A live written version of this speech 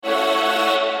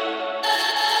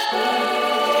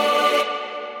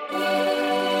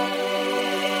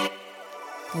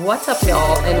What's up,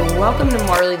 y'all, and welcome to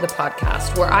Marley the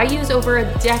Podcast, where I use over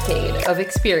a decade of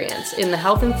experience in the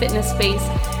health and fitness space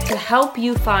to help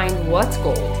you find what's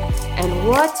gold and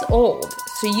what's old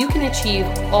so you can achieve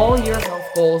all your health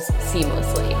goals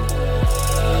seamlessly.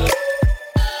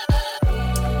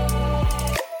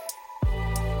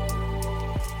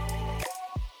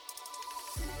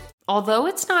 Although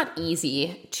it's not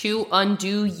easy to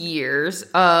undo years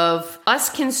of us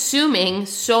consuming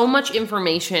so much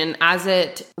information as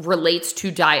it relates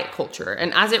to diet culture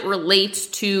and as it relates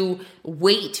to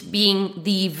weight being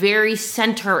the very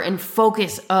center and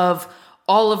focus of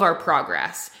all of our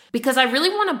progress, because I really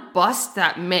want to bust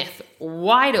that myth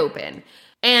wide open.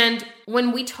 And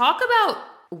when we talk about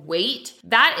weight,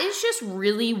 that is just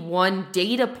really one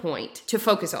data point to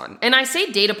focus on. And I say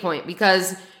data point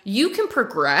because you can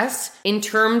progress in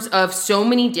terms of so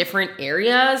many different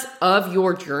areas of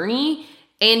your journey,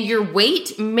 and your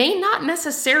weight may not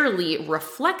necessarily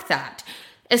reflect that,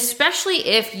 especially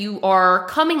if you are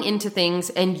coming into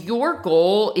things and your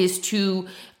goal is to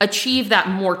achieve that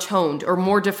more toned or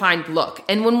more defined look.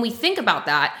 And when we think about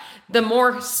that, the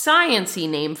more sciencey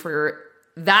name for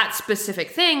that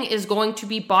specific thing is going to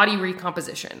be body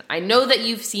recomposition. I know that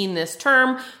you've seen this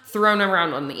term thrown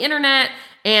around on the internet,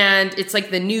 and it's like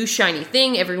the new shiny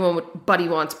thing. Everybody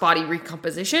wants body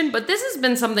recomposition, but this has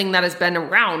been something that has been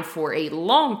around for a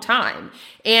long time.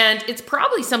 And it's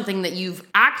probably something that you've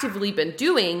actively been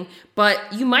doing, but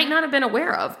you might not have been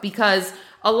aware of, because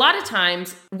a lot of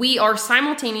times we are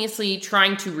simultaneously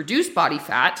trying to reduce body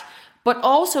fat, but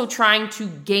also trying to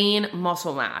gain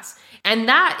muscle mass. And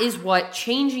that is what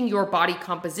changing your body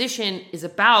composition is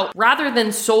about, rather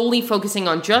than solely focusing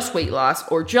on just weight loss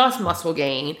or just muscle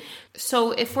gain.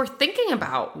 So if we're thinking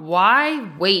about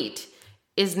why weight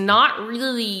is not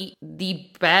really the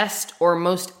best or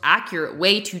most accurate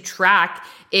way to track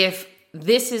if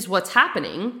this is what's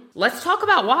happening, let's talk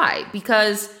about why.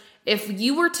 Because if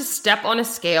you were to step on a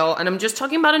scale, and I'm just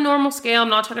talking about a normal scale, I'm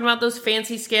not talking about those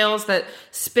fancy scales that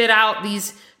spit out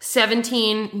these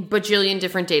 17 bajillion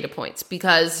different data points,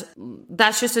 because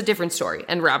that's just a different story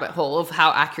and rabbit hole of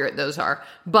how accurate those are.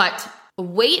 But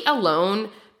weight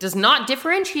alone does not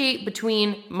differentiate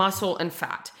between muscle and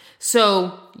fat.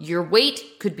 So your weight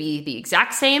could be the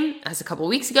exact same as a couple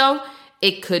weeks ago.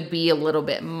 It could be a little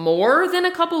bit more than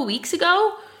a couple weeks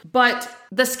ago, but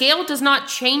the scale does not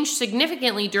change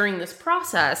significantly during this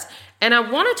process. And I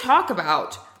want to talk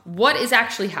about what is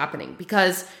actually happening,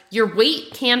 because your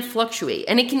weight can fluctuate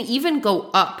and it can even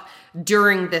go up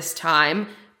during this time,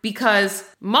 because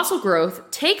muscle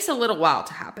growth takes a little while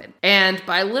to happen. And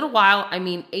by a little while, I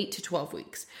mean 8 to 12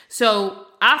 weeks. So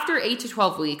after 8 to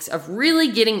 12 weeks of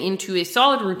really getting into a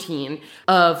solid routine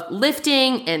of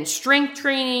lifting and strength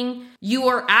training, you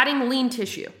are adding lean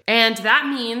tissue. And that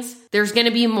means there's going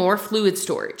to be more fluid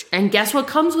storage. And guess what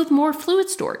comes with more fluid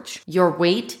storage? Your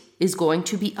weight is going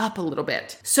to be up a little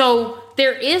bit. So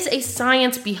there is a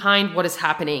science behind what is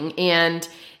happening. And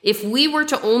if we were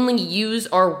to only use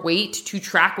our weight to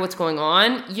track what's going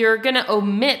on, you're going to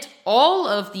omit all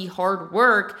of the hard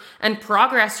work and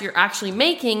progress you're actually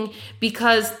making,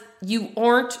 because you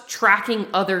aren't tracking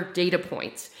other data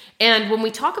points. And when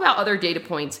we talk about other data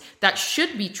points that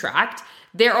should be tracked,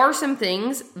 there are some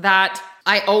things that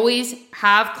I always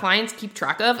have clients keep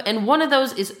track of. And one of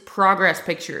those is progress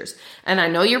pictures. And I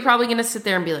know you're probably going to sit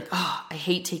there and be like, oh, I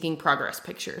hate taking progress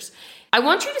pictures. I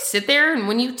want you to sit there, and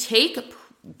when you take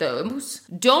those,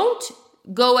 don't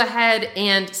go ahead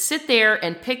and sit there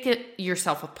and pick it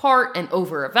yourself apart and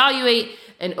over-evaluate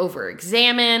and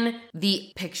over-examine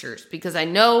the pictures, because I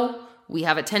know we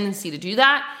have a tendency to do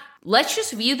that. Let's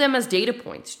just view them as data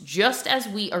points, just as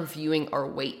we are viewing our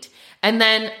weight. And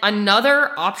then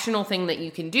another optional thing that you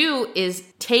can do is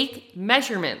take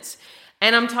measurements.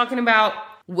 And I'm talking about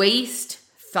waist,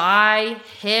 thigh,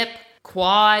 hip,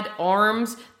 quad,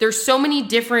 arms. There's so many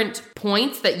different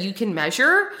points that you can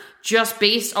measure just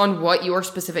based on what your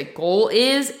specific goal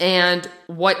is and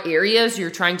what areas you're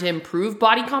trying to improve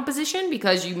body composition,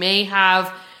 because you may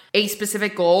have a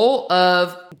specific goal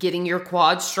of getting your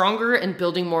quads stronger and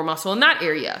building more muscle in that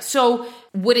area. So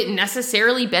would it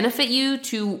necessarily benefit you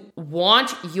to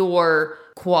want your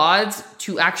quads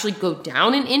to actually go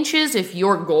down in inches if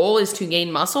your goal is to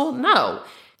gain muscle? No.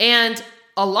 And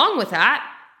along with that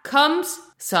comes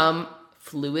some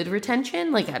fluid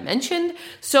retention, like I mentioned.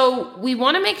 So we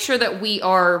want to make sure that we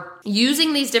are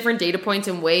using these different data points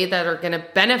in ways that are going to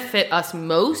benefit us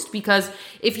most, because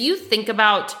if you think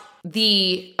about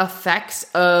the effects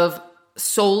of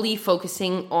solely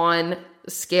focusing on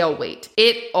scale weight,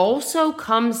 it also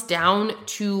comes down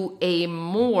to a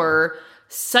more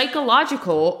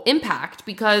psychological impact,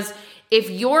 because if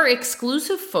your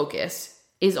exclusive focus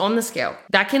is on the scale,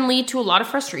 that can lead to a lot of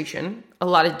frustration, a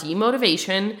lot of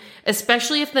demotivation,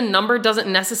 especially if the number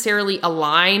doesn't necessarily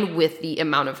align with the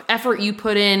amount of effort you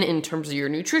put in terms of your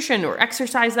nutrition or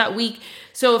exercise that week.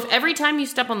 So if every time you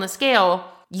step on the scale,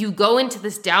 you go into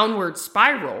this downward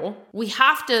spiral, we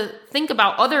have to think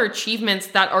about other achievements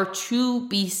that are to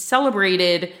be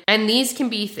celebrated. And these can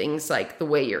be things like the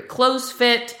way your clothes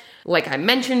fit, like I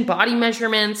mentioned, body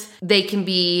measurements. They can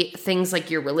be things like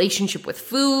your relationship with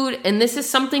food. And this is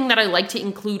something that I like to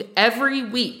include every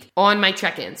week on my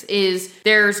check-ins is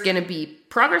there's going to be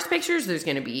progress pictures, there's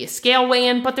going to be a scale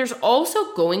weigh-in, but there's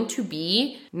also going to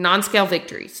be non-scale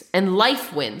victories and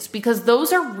life wins because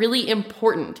those are really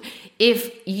important.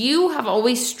 If you have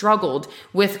always struggled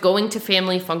with going to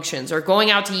family functions or going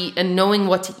out to eat and knowing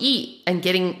what to eat and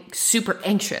getting super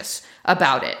anxious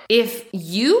about it, if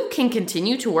you can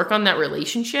continue to work on that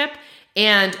relationship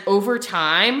and over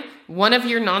time, one of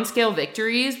your non-scale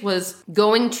victories was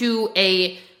going to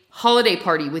a holiday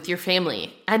party with your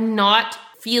family and not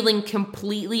feeling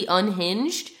completely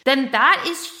unhinged, then that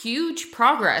is huge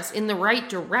progress in the right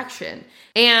direction.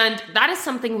 And that is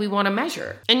something we want to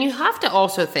measure. And you have to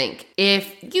also think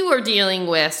if you are dealing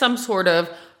with some sort of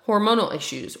hormonal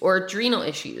issues or adrenal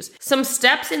issues, some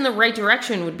steps in the right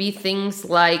direction would be things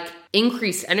like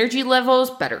increased energy levels,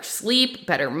 better sleep,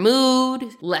 better mood,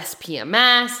 less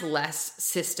PMS, less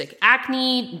cystic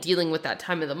acne, dealing with that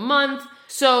time of the month.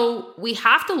 So we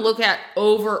have to look at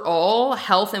overall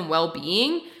health and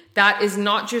well-being that is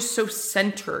not just so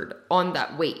centered on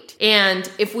that weight.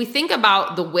 And if we think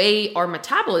about the way our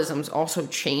metabolisms also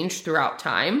change throughout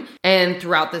time and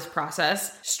throughout this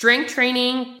process, strength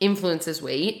training influences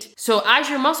weight. So as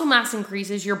your muscle mass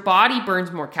increases, your body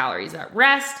burns more calories at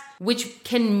rest, which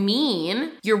can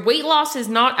mean your weight loss is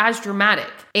not as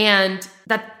dramatic. And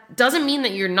that doesn't mean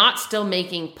that you're not still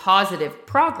making positive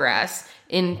progress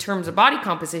in terms of body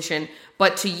composition,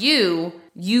 but to you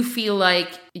feel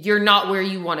like you're not where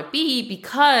you want to be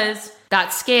because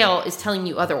that scale is telling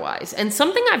you otherwise. And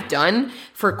something I've done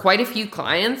for quite a few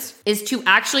clients is to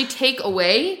actually take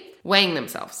away weighing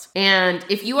themselves. And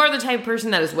if you are the type of person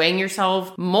that is weighing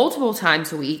yourself multiple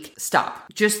times a week,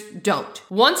 stop. Just don't.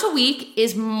 Once a week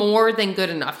is more than good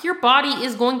enough. Your body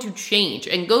is going to change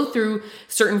and go through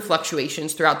certain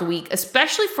fluctuations throughout the week,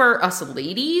 especially for us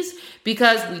ladies,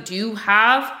 because we do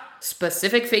have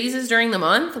specific phases during the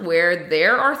month where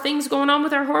there are things going on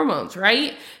with our hormones,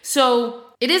 right? So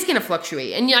it is going to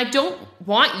fluctuate. And I don't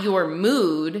want your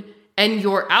mood and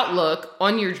your outlook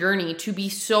on your journey to be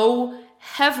so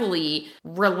heavily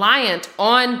reliant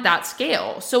on that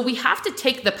scale. So we have to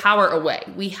take the power away.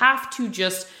 We have to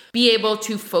just be able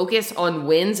to focus on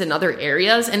wins in other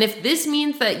areas. And if this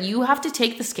means that you have to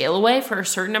take the scale away for a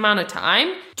certain amount of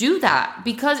time, do that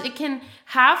because it can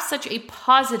have such a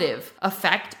positive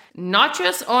effect, not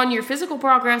just on your physical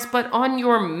progress, but on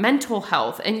your mental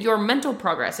health and your mental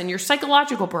progress and your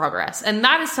psychological progress. And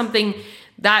that is something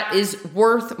that is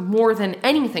worth more than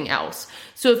anything else.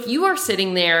 So if you are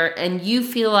sitting there and you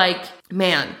feel like,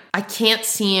 man, I can't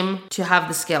seem to have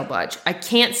the scale budge, I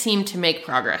can't seem to make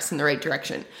progress in the right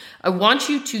direction, I want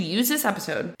you to use this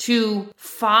episode to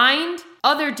find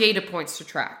other data points to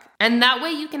track. And that way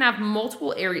you can have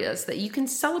multiple areas that you can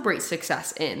celebrate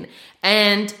success in.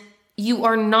 And you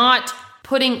are not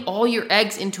putting all your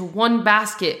eggs into one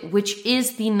basket, which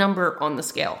is the number on the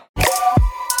scale.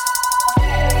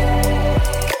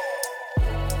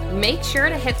 Make sure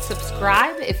to hit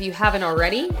subscribe if you haven't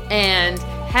already, and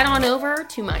head on over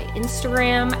to my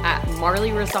Instagram at Marley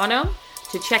Rosano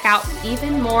to check out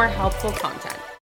even more helpful content.